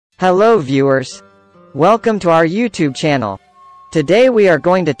Hello viewers. Welcome to our YouTube channel. Today we are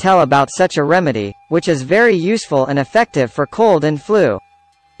going to tell about such a remedy, which is very useful and effective for cold and flu.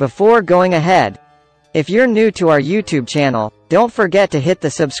 Before going ahead, if you're new to our YouTube channel, don't forget to hit the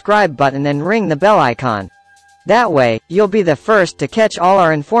subscribe button and ring the bell icon. That way, you'll be the first to catch all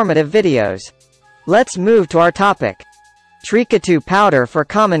our informative videos. Let's move to our topic. Trikatu powder for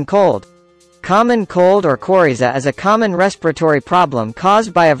common cold. Common cold or coryza is a common respiratory problem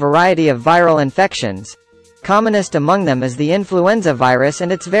caused by a variety of viral infections. Commonest among them is the influenza virus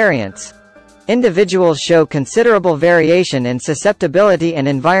and its variants. Individuals show considerable variation in susceptibility, and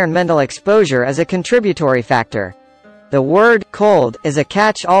environmental exposure as a contributory factor. The word cold is a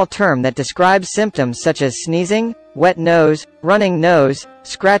catch-all term that describes symptoms such as sneezing, wet nose, running nose,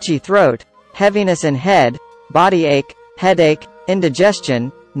 scratchy throat, heaviness in head, body ache, headache,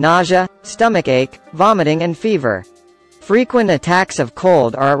 indigestion, nausea, stomachache, vomiting and fever. Frequent attacks of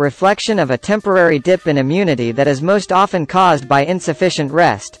cold are a reflection of a temporary dip in immunity that is most often caused by insufficient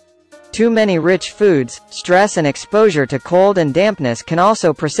rest. Too many rich foods, stress and exposure to cold and dampness can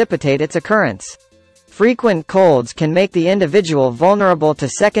also precipitate its occurrence. Frequent colds can make the individual vulnerable to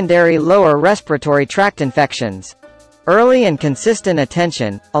secondary lower respiratory tract infections. Early and consistent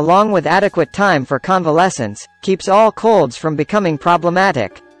attention, along with adequate time for convalescence, keeps all colds from becoming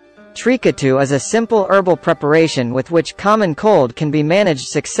problematic. Trikatu is a simple herbal preparation with which common cold can be managed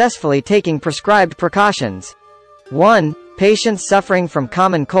successfully, taking prescribed precautions. 1. Patients suffering from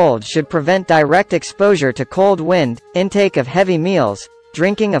common cold should prevent direct exposure to cold wind, intake of heavy meals,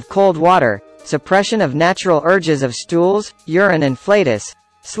 drinking of cold water, suppression of natural urges of stools, urine and flatus,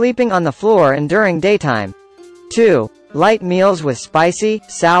 sleeping on the floor and during daytime. 2. Light meals with spicy,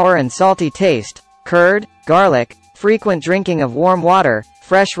 sour and salty taste, curd, garlic, frequent drinking of warm water,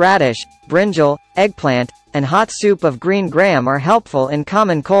 fresh radish, brinjal, eggplant, and hot soup of green gram are helpful in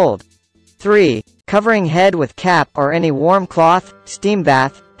common cold. 3. Covering head with cap or any warm cloth, steam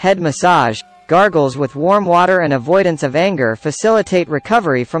bath, head massage, gargles with warm water and avoidance of anger facilitate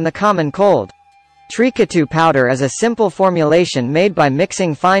recovery from the common cold. Trikatu powder is a simple formulation made by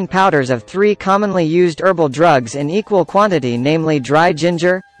mixing fine powders of 3 commonly used herbal drugs in equal quantity, namely dry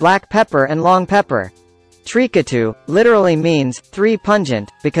ginger, black pepper and long pepper. Trikatu literally means 3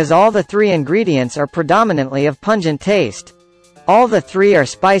 pungent, because all the 3 ingredients are predominantly of pungent taste. All the 3 are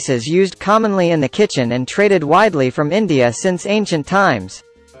spices used commonly in the kitchen and traded widely from India since ancient times.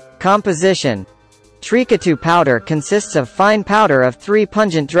 Composition. Trikatu powder consists of fine powder of 3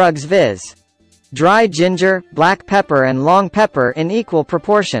 pungent drugs, viz. Dry ginger, black pepper and long pepper in equal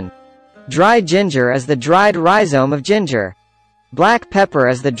proportion. Dry ginger is the dried rhizome of ginger. Black pepper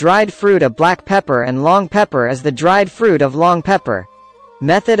is the dried fruit of black pepper and long pepper is the dried fruit of long pepper.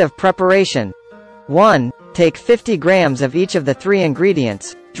 Method of preparation. 1. Take 50 grams of each of the 3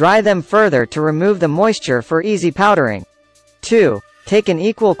 ingredients, dry them further to remove the moisture for easy powdering. 2. Take an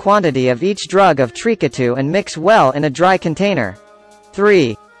equal quantity of each drug of Trikatu and mix well in a dry container.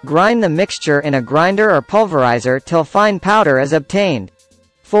 3. Grind the mixture in a grinder or pulverizer till fine powder is obtained.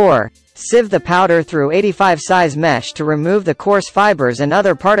 4. Sieve the powder through 85 size mesh to remove the coarse fibers and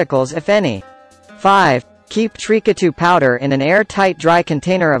other particles if any. 5. Keep Trikatu powder in an airtight dry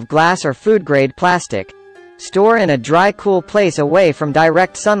container of glass or food-grade plastic. Store in a dry, cool place away from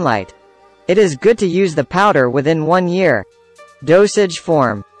direct sunlight. It is good to use the powder within 1 year. Dosage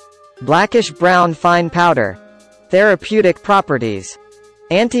form. Blackish-brown fine powder. Therapeutic properties.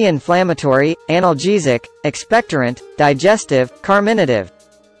 Anti-inflammatory, analgesic, expectorant, digestive, carminative.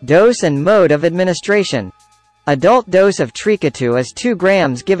 Dose and mode of administration. Adult dose of Trikatu is 2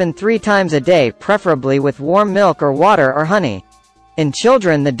 grams given 3 times a day, preferably with warm milk or water or honey. In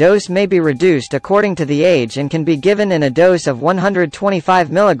children the dose may be reduced according to the age and can be given in a dose of 125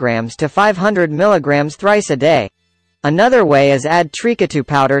 mg to 500 mg thrice a day. Another way is add Trikatu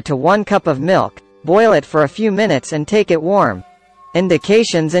powder to 1 cup of milk, boil it for a few minutes and take it warm.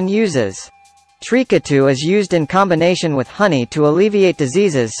 Indications and uses. Trikatu is used in combination with honey to alleviate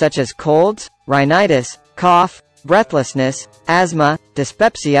diseases such as colds, rhinitis, cough, breathlessness, asthma,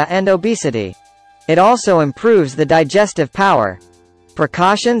 dyspepsia and obesity. It also improves the digestive power.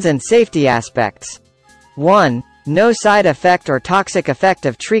 Precautions and safety aspects. 1. No side effect or toxic effect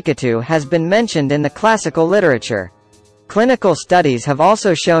of Trikatu has been mentioned in the classical literature. Clinical studies have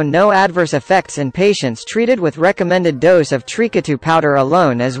also shown no adverse effects in patients treated with recommended dose of Trikatu powder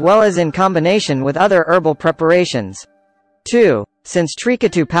alone as well as in combination with other herbal preparations. 2. Since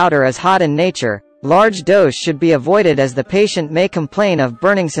Trikatu powder is hot in nature, large dose should be avoided as the patient may complain of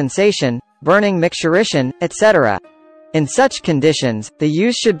burning sensation, burning micturition, etc. In such conditions, the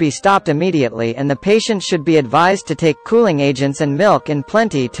use should be stopped immediately and the patient should be advised to take cooling agents and milk in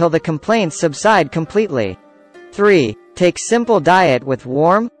plenty till the complaints subside completely. 3. Take simple diet with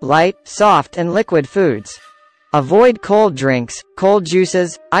warm, light, soft and liquid foods. Avoid cold drinks, cold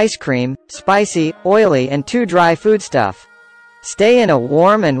juices, ice cream, spicy, oily and too dry foodstuff. Stay in a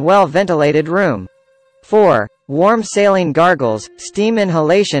warm and well-ventilated room. 4. Warm saline gargles, steam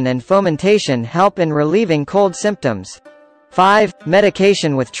inhalation and fomentation help in relieving cold symptoms. 5.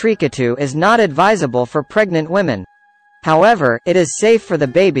 Medication with Trikatu is not advisable for pregnant women. However, it is safe for the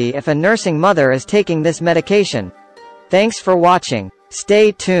baby if a nursing mother is taking this medication. Thanks for watching.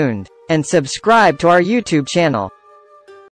 Stay tuned and subscribe to our YouTube channel.